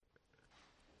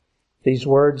These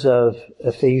words of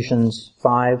Ephesians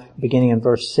 5, beginning in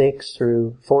verse 6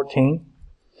 through 14.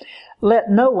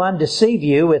 Let no one deceive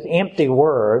you with empty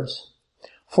words,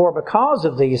 for because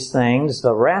of these things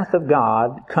the wrath of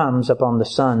God comes upon the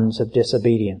sons of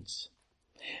disobedience.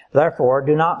 Therefore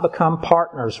do not become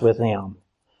partners with them.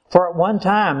 For at one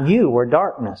time you were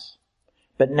darkness,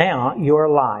 but now you are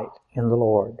light in the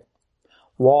Lord.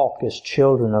 Walk as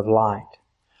children of light.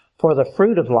 For the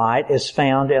fruit of light is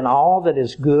found in all that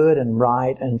is good and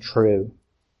right and true.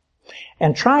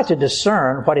 And try to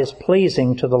discern what is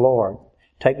pleasing to the Lord.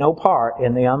 Take no part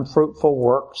in the unfruitful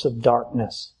works of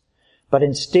darkness, but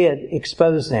instead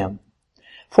expose them.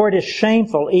 For it is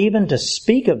shameful even to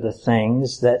speak of the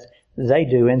things that they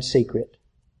do in secret.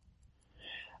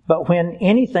 But when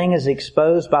anything is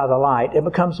exposed by the light, it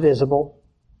becomes visible.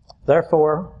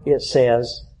 Therefore, it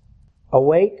says,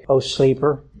 Awake, O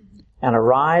sleeper, and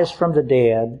arise from the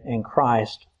dead, and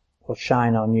Christ will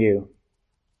shine on you.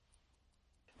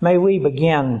 May we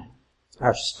begin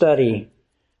our study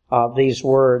of these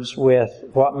words with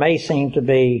what may seem to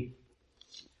be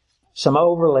some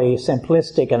overly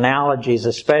simplistic analogies,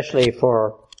 especially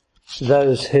for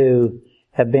those who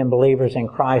have been believers in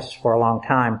Christ for a long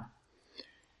time.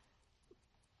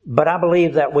 But I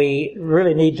believe that we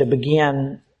really need to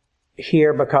begin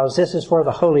here because this is where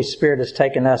the Holy Spirit has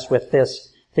taken us with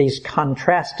these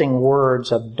contrasting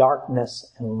words of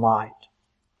darkness and light.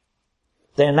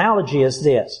 The analogy is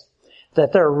this,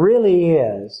 that there really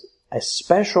is a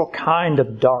special kind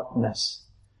of darkness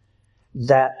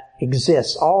that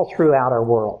exists all throughout our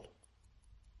world.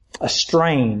 A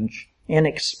strange,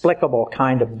 inexplicable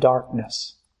kind of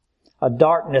darkness. A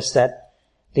darkness that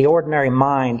the ordinary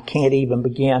mind can't even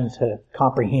begin to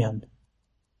comprehend.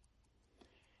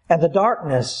 And the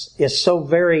darkness is so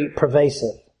very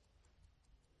pervasive.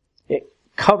 It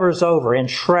covers over,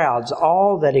 enshrouds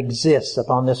all that exists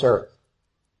upon this earth.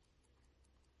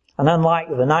 And unlike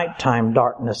the nighttime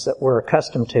darkness that we're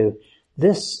accustomed to,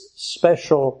 this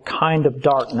special kind of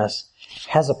darkness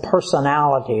has a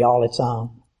personality all its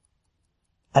own.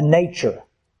 A nature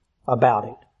about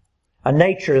it. A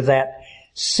nature that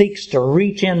seeks to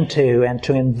reach into and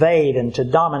to invade and to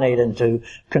dominate and to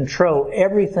control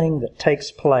everything that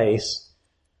takes place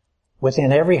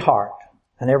within every heart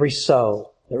and every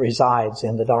soul that resides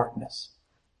in the darkness.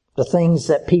 The things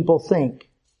that people think,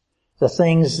 the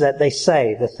things that they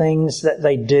say, the things that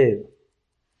they do.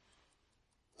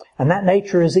 And that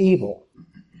nature is evil.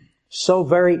 So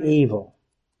very evil.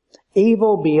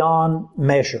 Evil beyond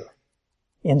measure.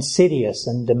 Insidious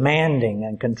and demanding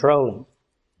and controlling.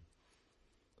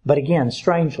 But again,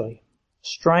 strangely,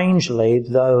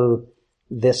 though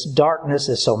this darkness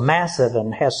is so massive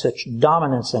and has such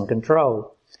dominance and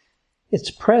control,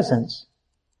 its presence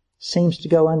seems to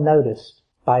go unnoticed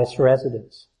by its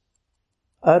residents.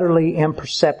 Utterly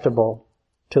imperceptible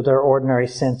to their ordinary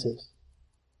senses.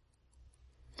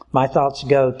 My thoughts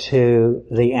go to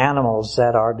the animals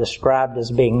that are described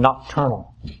as being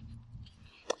nocturnal.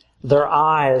 Their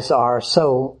eyes are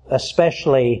so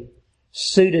especially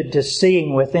suited to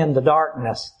seeing within the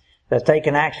darkness that they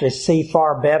can actually see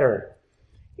far better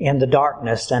in the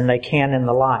darkness than they can in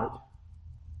the light.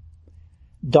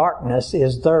 Darkness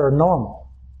is their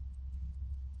normal.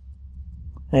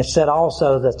 And it's said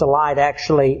also that the light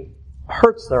actually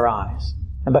hurts their eyes.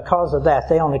 And because of that,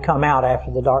 they only come out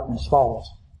after the darkness falls.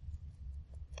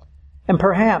 And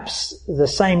perhaps the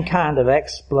same kind of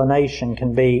explanation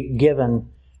can be given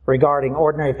regarding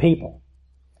ordinary people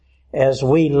as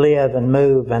we live and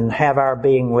move and have our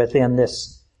being within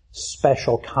this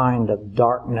special kind of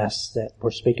darkness that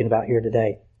we're speaking about here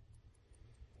today.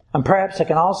 And perhaps it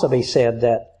can also be said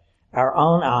that our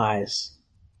own eyes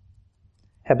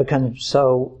have become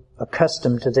so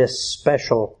accustomed to this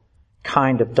special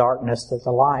kind of darkness that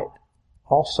the light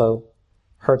also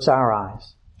hurts our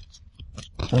eyes.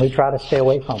 And we try to stay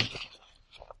away from it.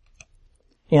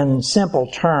 In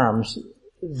simple terms,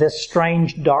 this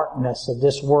strange darkness of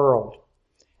this world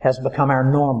has become our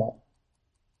normal.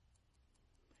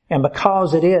 And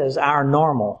because it is our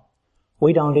normal,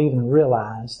 we don't even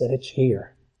realize that it's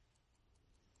here.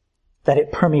 That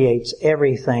it permeates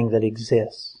everything that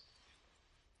exists.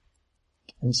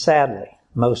 And sadly,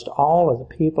 most all of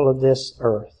the people of this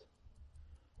earth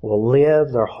will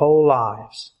live their whole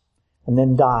lives and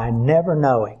then die never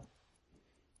knowing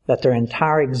that their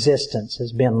entire existence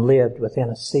has been lived within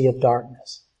a sea of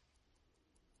darkness.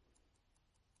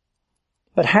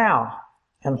 But how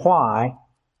and why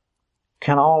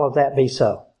can all of that be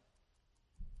so?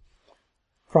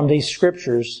 From these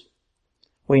scriptures,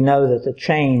 we know that the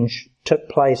change took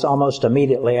place almost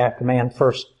immediately after man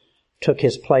first took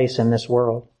his place in this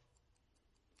world.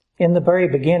 In the very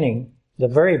beginning,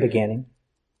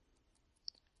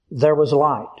 there was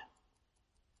light.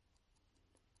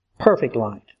 Perfect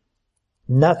light.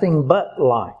 Nothing but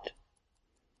light.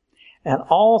 And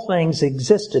all things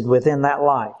existed within that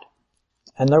light.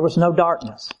 And there was no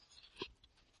darkness,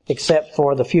 except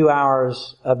for the few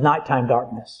hours of nighttime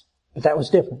darkness. But that was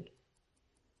different.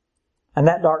 And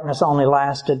that darkness only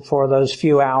lasted for those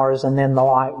few hours, and then the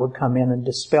light would come in and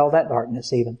dispel that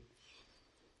darkness even.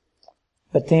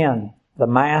 But then the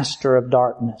master of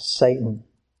darkness, Satan,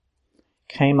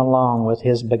 came along with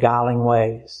his beguiling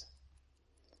ways.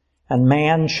 And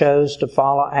man chose to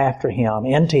follow after him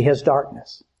into his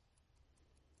darkness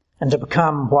and to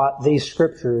become what these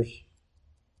scriptures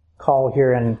call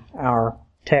here in our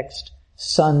text,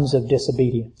 sons of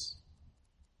disobedience.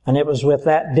 And it was with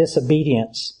that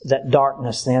disobedience that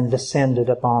darkness then descended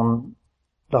upon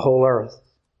the whole earth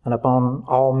and upon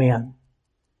all men.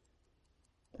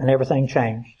 And everything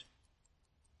changed.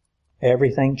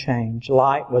 Everything changed.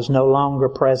 Light was no longer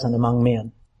present among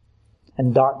men,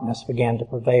 and darkness began to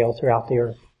prevail throughout the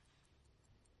earth.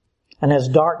 And as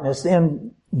darkness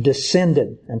then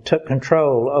descended and took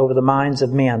control over the minds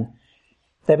of men,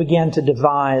 they began to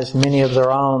devise many of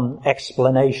their own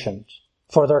explanations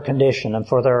for their condition and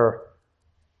for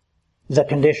the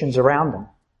conditions around them.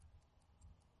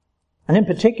 And in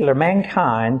particular,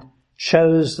 mankind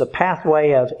chose the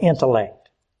pathway of intellect.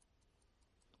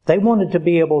 They wanted to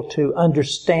be able to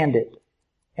understand it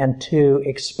and to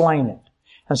explain it.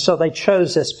 And so they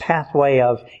chose this pathway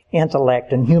of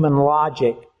intellect and human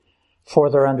logic for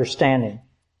their understanding.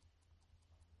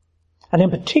 And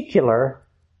in particular,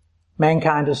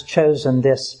 mankind has chosen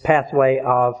this pathway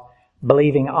of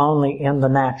believing only in the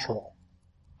natural.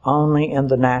 Only in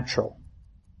the natural.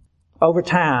 Over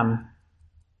time,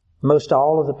 most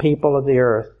all of the people of the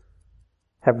earth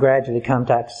have gradually come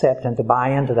to accept and to buy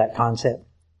into that concept,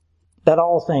 that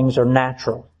all things are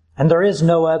natural, and there is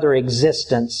no other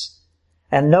existence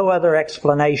and no other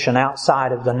explanation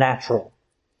outside of the natural,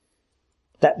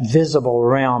 that visible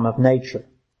realm of nature.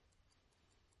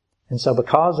 And so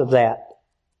because of that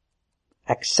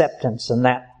acceptance and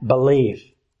that belief,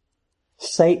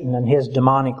 Satan and his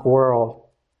demonic world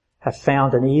have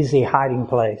found an easy hiding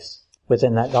place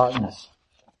within that darkness.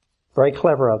 Very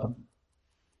clever of them.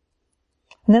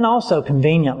 And then also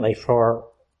conveniently for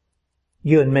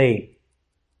you and me,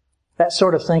 that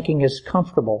sort of thinking is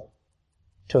comfortable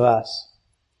to us.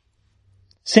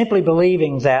 Simply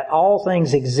believing that all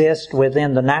things exist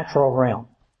within the natural realm,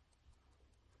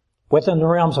 within the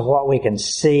realms of what we can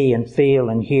see and feel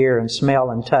and hear and smell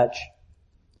and touch,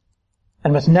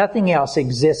 and with nothing else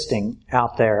existing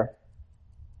out there,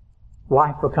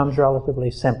 life becomes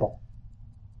relatively simple.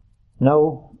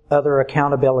 No other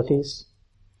accountabilities.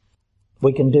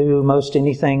 We can do most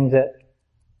anything that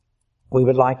we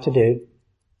would like to do,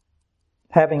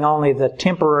 having only the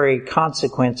temporary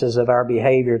consequences of our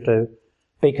behavior to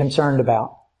be concerned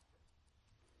about.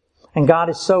 And God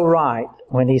is so right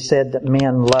when He said that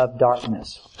men love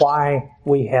darkness. Why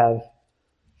we have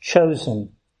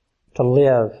chosen to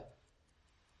live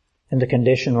in the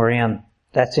condition we're in.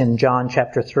 That's in John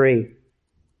chapter 3,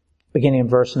 beginning in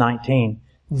verse 19.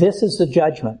 This is the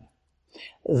judgment,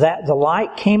 that the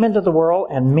light came into the world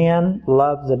and men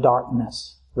loved the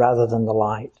darkness rather than the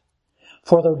light,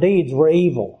 for their deeds were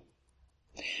evil.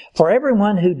 For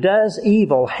everyone who does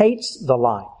evil hates the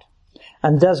light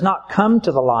and does not come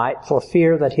to the light for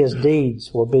fear that his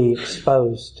deeds will be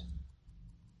exposed.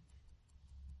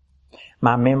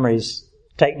 My memories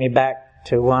take me back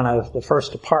to one of the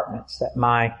first apartments that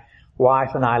my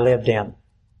wife and I lived in.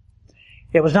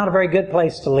 It was not a very good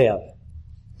place to live,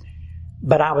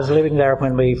 but I was living there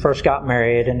when we first got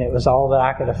married, and it was all that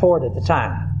I could afford at the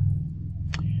time.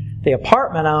 The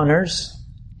apartment owners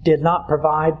did not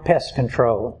provide pest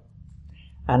control,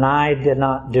 and I did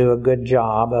not do a good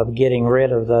job of getting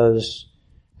rid of those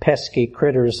pesky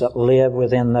critters that live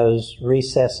within those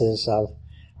recesses of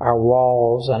our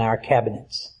walls and our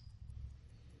cabinets.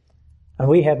 And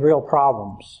we had real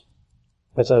problems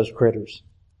with those critters.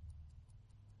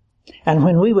 And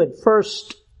when we would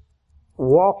first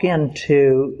walk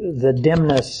into the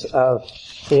dimness of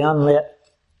the unlit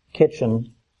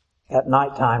kitchen at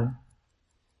nighttime,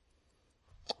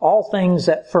 all things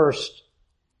at first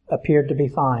appeared to be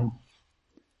fine.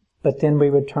 But then we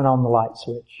would turn on the light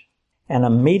switch. And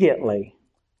immediately,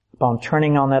 upon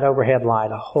turning on that overhead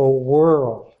light, a whole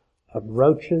world of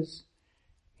roaches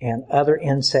and other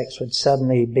insects would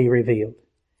suddenly be revealed.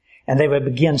 And they would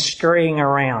begin scurrying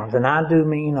around. And I do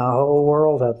mean a whole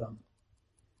world of them.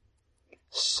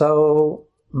 So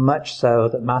much so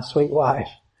that my sweet wife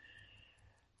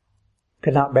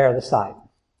could not bear the sight.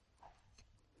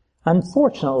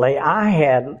 Unfortunately, I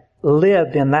had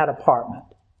lived in that apartment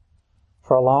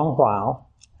for a long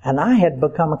while, and I had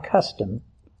become accustomed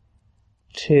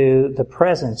to the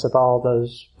presence of all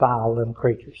those vile little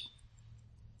creatures.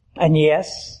 And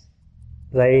yes,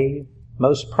 they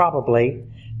most probably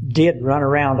did run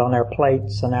around on our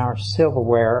plates and our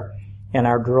silverware in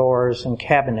our drawers and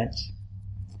cabinets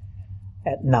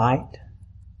at night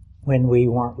when we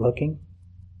weren't looking.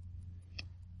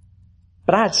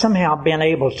 But I had somehow been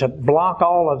able to block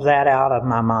all of that out of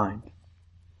my mind.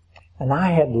 And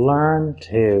I had learned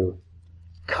to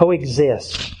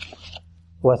coexist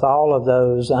with all of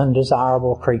those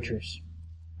undesirable creatures,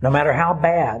 no matter how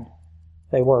bad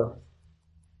they were.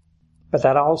 But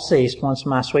that all ceased once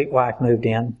my sweet wife moved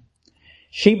in.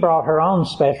 She brought her own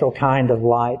special kind of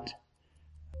light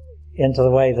into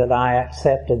the way that I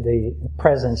accepted the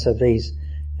presence of these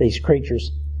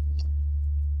creatures.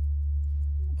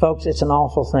 Folks, it's an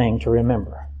awful thing to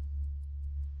remember.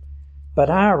 But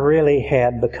I really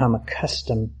had become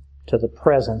accustomed to the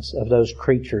presence of those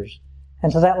creatures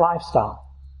and to that lifestyle.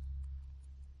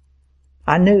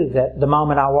 I knew that the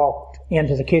moment I walked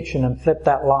into the kitchen and flipped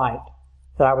that light,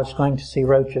 that I was going to see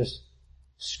roaches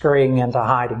scurrying into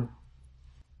hiding.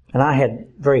 And I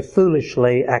had very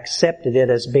foolishly accepted it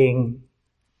as being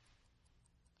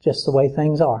just the way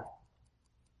things are.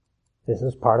 This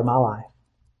is part of my life.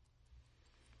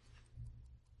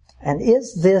 And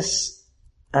is this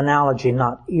analogy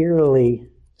not eerily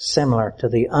similar to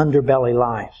the underbelly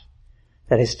life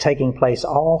that is taking place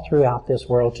all throughout this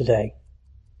world today?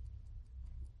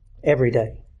 Every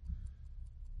day.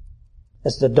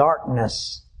 As the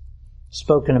darkness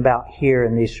spoken about here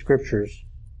in these scriptures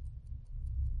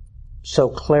so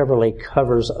cleverly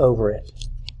covers over it.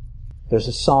 There's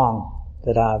a song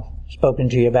that I've spoken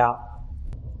to you about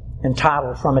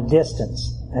entitled From a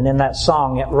Distance. And in that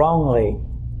song it wrongly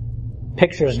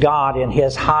pictures God in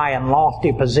His high and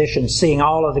lofty position, seeing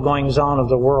all of the goings on of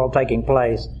the world taking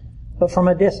place, but from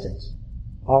a distance.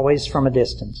 Always from a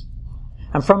distance.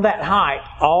 And from that height,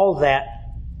 all that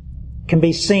can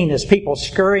be seen as people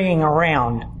scurrying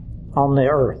around on the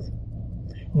earth,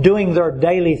 doing their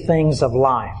daily things of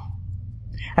life.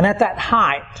 And at that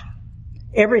height,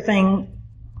 everything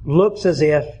looks as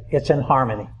if it's in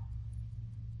harmony.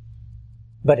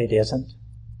 But it isn't.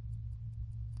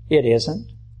 It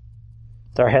isn't.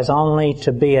 There has only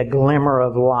to be a glimmer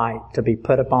of light to be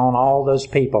put upon all those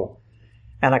people,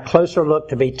 and a closer look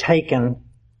to be taken,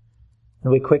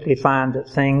 and we quickly find that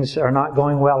things are not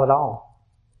going well at all.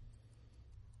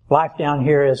 Life down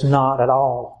here is not at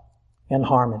all in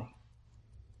harmony.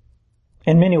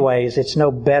 In many ways, it's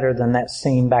no better than that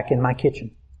scene back in my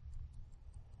kitchen.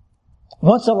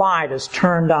 Once a light is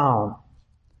turned on,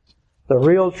 the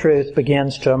real truth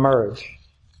begins to emerge.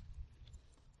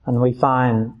 And we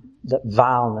find that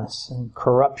vileness and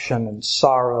corruption and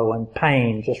sorrow and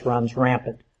pain just runs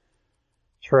rampant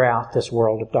throughout this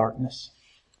world of darkness.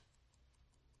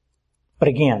 But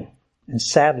again, and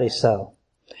sadly so,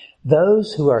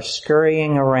 those who are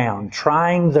scurrying around,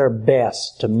 trying their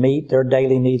best to meet their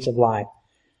daily needs of life,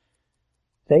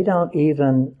 they don't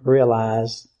even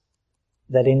realize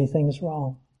that anything is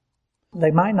wrong.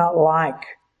 They might not like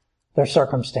their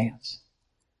circumstance,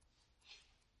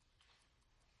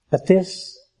 but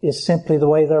this is simply the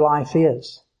way their life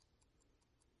is.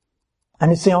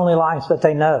 And it's the only life that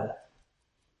they know.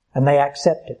 And they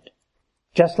accept it.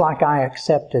 Just like I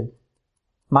accepted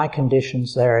my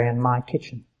conditions there in my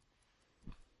kitchen.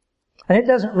 And it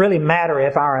doesn't really matter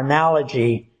if our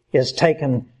analogy is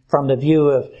taken from the view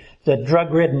of the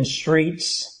drug-ridden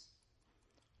streets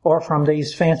or from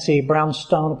these fancy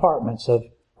brownstone apartments of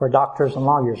where doctors and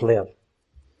lawyers live.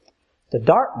 The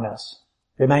darkness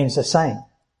remains the same.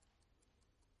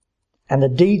 And the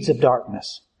deeds of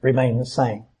darkness remain the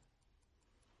same.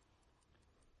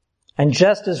 And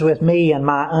just as with me in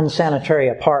my unsanitary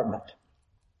apartment,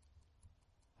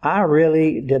 I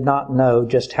really did not know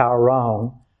just how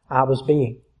wrong I was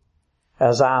being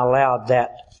as I allowed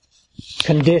that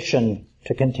condition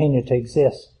to continue to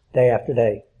exist day after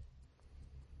day.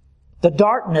 The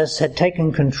darkness had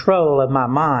taken control of my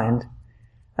mind,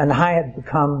 and I had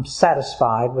become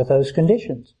satisfied with those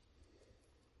conditions.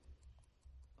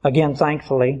 Again,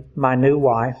 thankfully, my new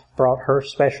wife brought her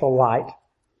special light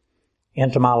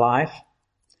into my life,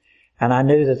 and I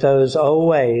knew that those old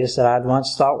ways that I'd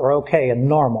once thought were okay and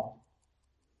normal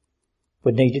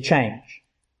would need to change.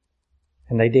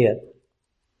 And they did.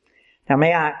 Now,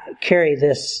 may I carry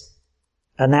this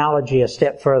analogy a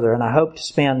step further, and I hope to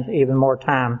spend even more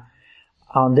time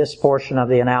on this portion of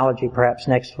the analogy perhaps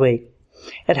next week.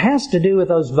 It has to do with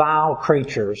those vile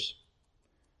creatures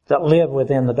that live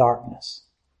within the darkness.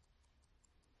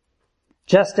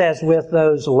 Just as with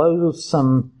those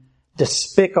loathsome,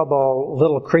 despicable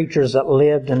little creatures that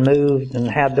lived and moved and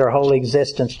had their whole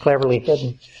existence cleverly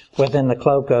hidden within the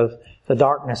cloak of the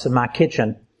darkness of my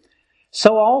kitchen,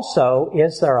 so also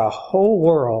is there a whole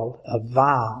world of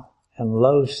vile and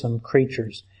loathsome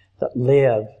creatures that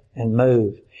live and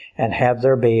move and have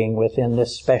their being within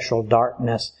this special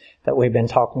darkness that we've been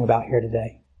talking about here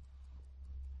today.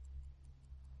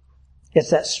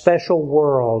 It's that special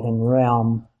world and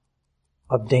realm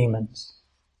of demons.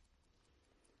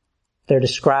 They're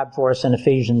described for us in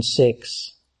Ephesians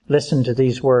 6. Listen to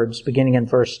these words beginning in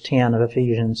verse 10 of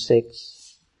Ephesians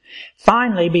 6.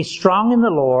 Finally, be strong in the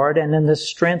Lord and in the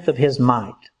strength of His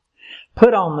might.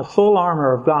 Put on the full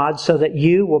armor of God so that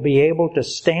you will be able to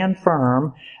stand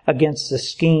firm against the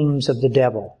schemes of the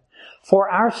devil. For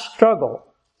our struggle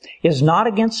is not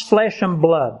against flesh and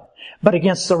blood, but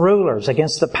against the rulers,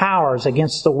 against the powers,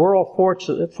 against the world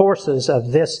forces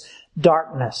of this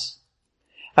darkness,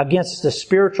 against the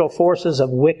spiritual forces of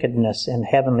wickedness in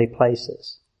heavenly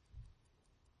places.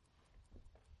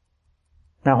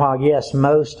 Now, while yes,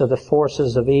 most of the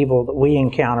forces of evil that we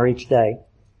encounter each day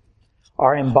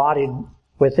are embodied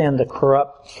within the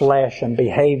corrupt flesh and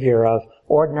behavior of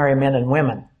ordinary men and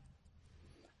women,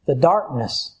 the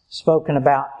darkness spoken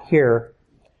about here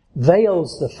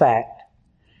veils the fact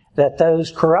that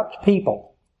those corrupt people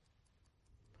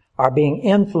are being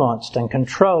influenced and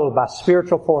controlled by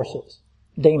spiritual forces,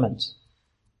 demons,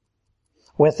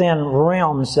 within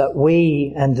realms that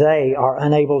we and they are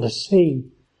unable to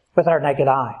see with our naked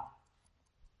eye.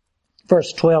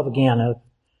 Verse 12 again of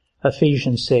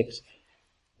Ephesians 6.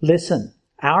 Listen,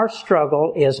 our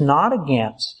struggle is not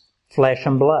against flesh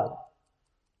and blood,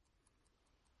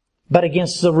 but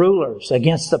against the rulers,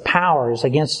 against the powers,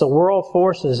 against the world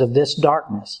forces of this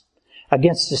darkness,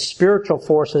 against the spiritual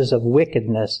forces of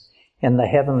wickedness in the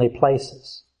heavenly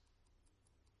places.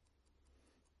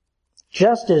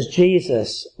 Just as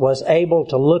Jesus was able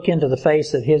to look into the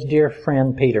face of his dear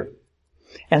friend Peter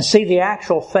and see the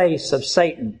actual face of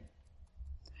Satan,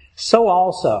 so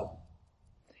also,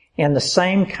 in the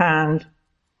same kind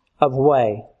of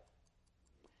way,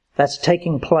 that's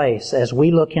taking place as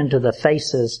we look into the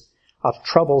faces of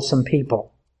troublesome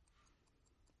people.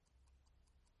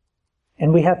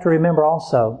 And we have to remember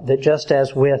also that just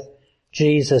as with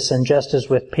Jesus and just as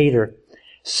with Peter,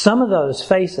 some of those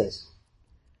faces,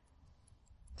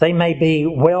 they may be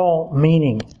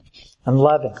well-meaning and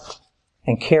loving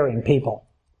and caring people,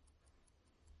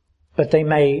 but they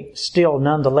may still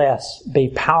nonetheless be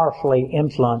powerfully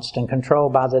influenced and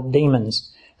controlled by the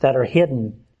demons that are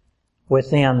hidden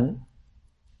within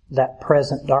that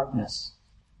present darkness.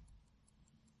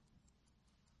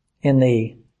 In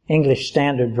the English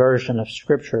Standard Version of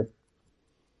Scripture,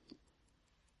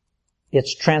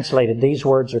 it's translated, these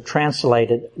words are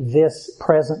translated, this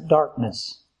present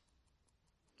darkness.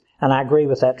 And I agree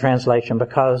with that translation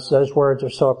because those words are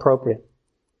so appropriate.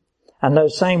 And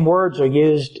those same words are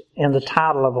used in the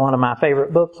title of one of my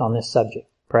favorite books on this subject.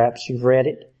 Perhaps you've read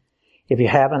it. If you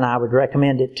haven't, I would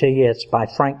recommend it to you. It's by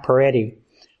Frank Peretti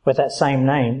with that same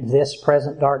name, This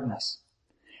Present Darkness.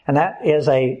 And that is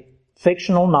a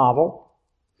fictional novel,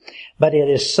 but it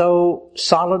is so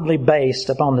solidly based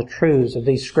upon the truths of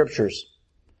these scriptures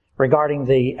regarding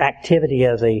the activity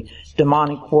of the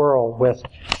demonic world with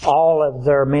all of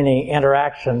their many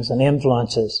interactions and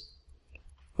influences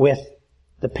with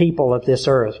the people of this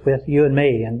earth, with you and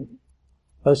me and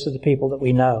most of the people that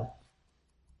we know.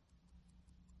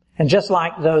 And just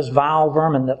like those vile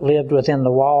vermin that lived within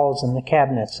the walls and the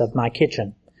cabinets of my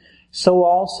kitchen, so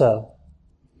also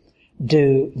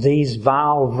do these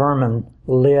vile vermin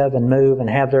live and move and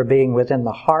have their being within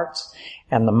the hearts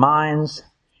and the minds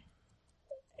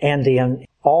and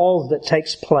all that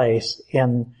takes place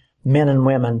in men and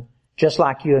women, just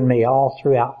like you and me, all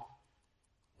throughout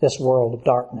this world of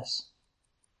darkness.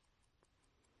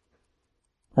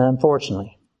 And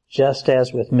unfortunately, just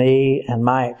as with me and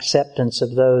my acceptance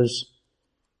of those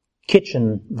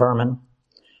kitchen vermin,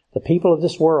 the people of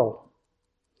this world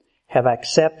have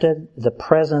accepted the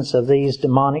presence of these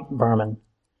demonic vermin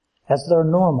as their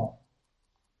normal.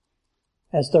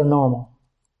 As their normal.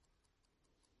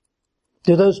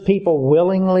 Do those people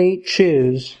willingly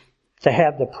choose to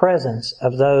have the presence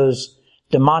of those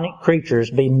demonic creatures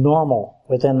be normal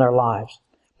within their lives?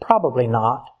 Probably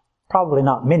not. Probably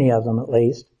not many of them at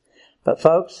least. But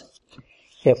folks,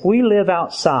 if we live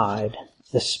outside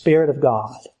the Spirit of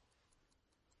God,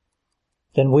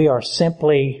 then we are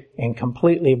simply and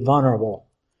completely vulnerable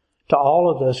to all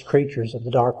of those creatures of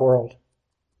the dark world.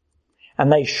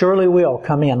 And they surely will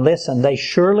come in. Listen, they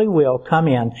surely will come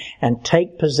in and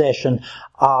take possession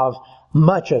of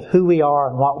much of who we are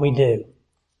and what we do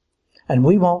And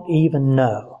we won't even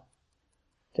know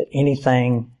that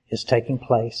anything is taking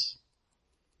place.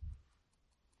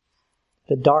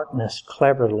 The darkness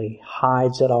cleverly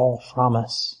hides it all from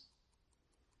us.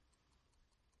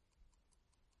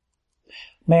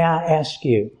 May I ask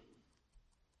you,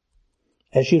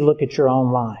 as you look at your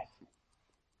own life,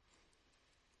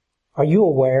 are you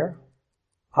aware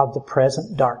of the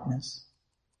present darkness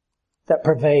that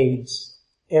pervades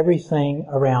everything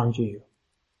around you?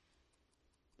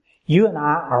 You and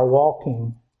I are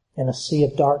walking in a sea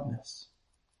of darkness.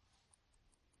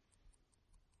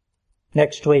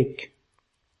 Next week,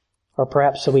 or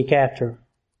perhaps the week after,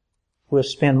 we'll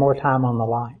spend more time on the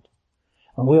light.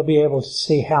 And we'll be able to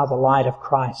see how the light of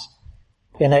Christ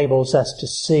enables us to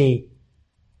see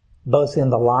both in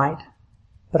the light,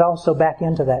 but also back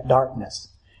into that darkness,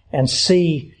 and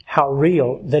see how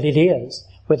real that it is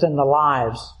within the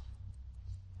lives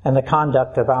and the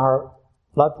conduct of our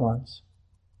loved ones,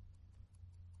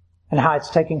 and how it's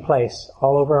taking place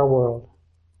all over our world.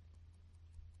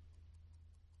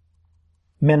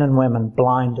 Men and women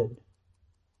blinded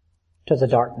to the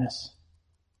darkness.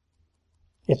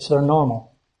 It's their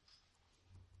normal.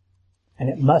 And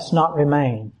it must not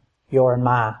remain your and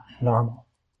my normal.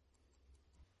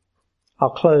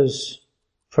 I'll close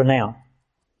for now.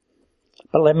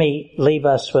 But let me leave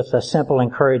us with a simple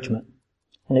encouragement.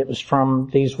 And it was from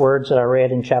these words that I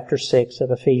read in chapter 6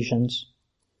 of Ephesians.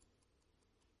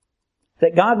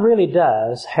 That God really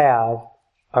does have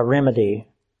a remedy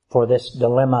for this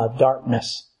dilemma of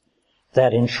darkness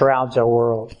that enshrouds our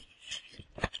world.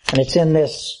 And it's in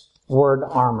this word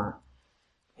armor.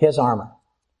 His armor.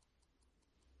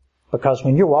 Because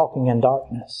when you're walking in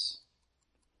darkness,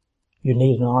 you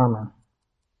need an armor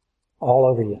all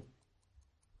over you.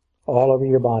 All over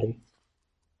your body.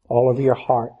 All over your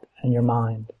heart and your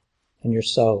mind and your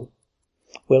soul.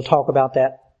 We'll talk about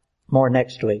that more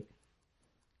next week.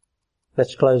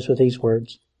 Let's close with these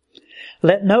words.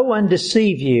 Let no one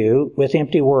deceive you with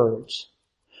empty words.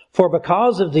 For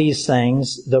because of these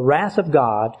things, the wrath of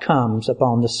God comes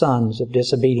upon the sons of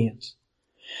disobedience.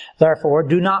 Therefore,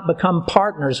 do not become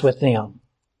partners with them.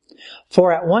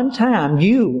 For at one time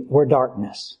you were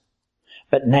darkness,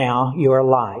 but now you are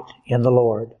light in the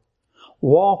Lord.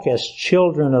 Walk as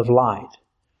children of light,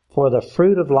 for the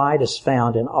fruit of light is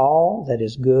found in all that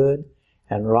is good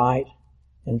and right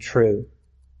and true.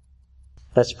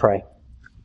 Let's pray.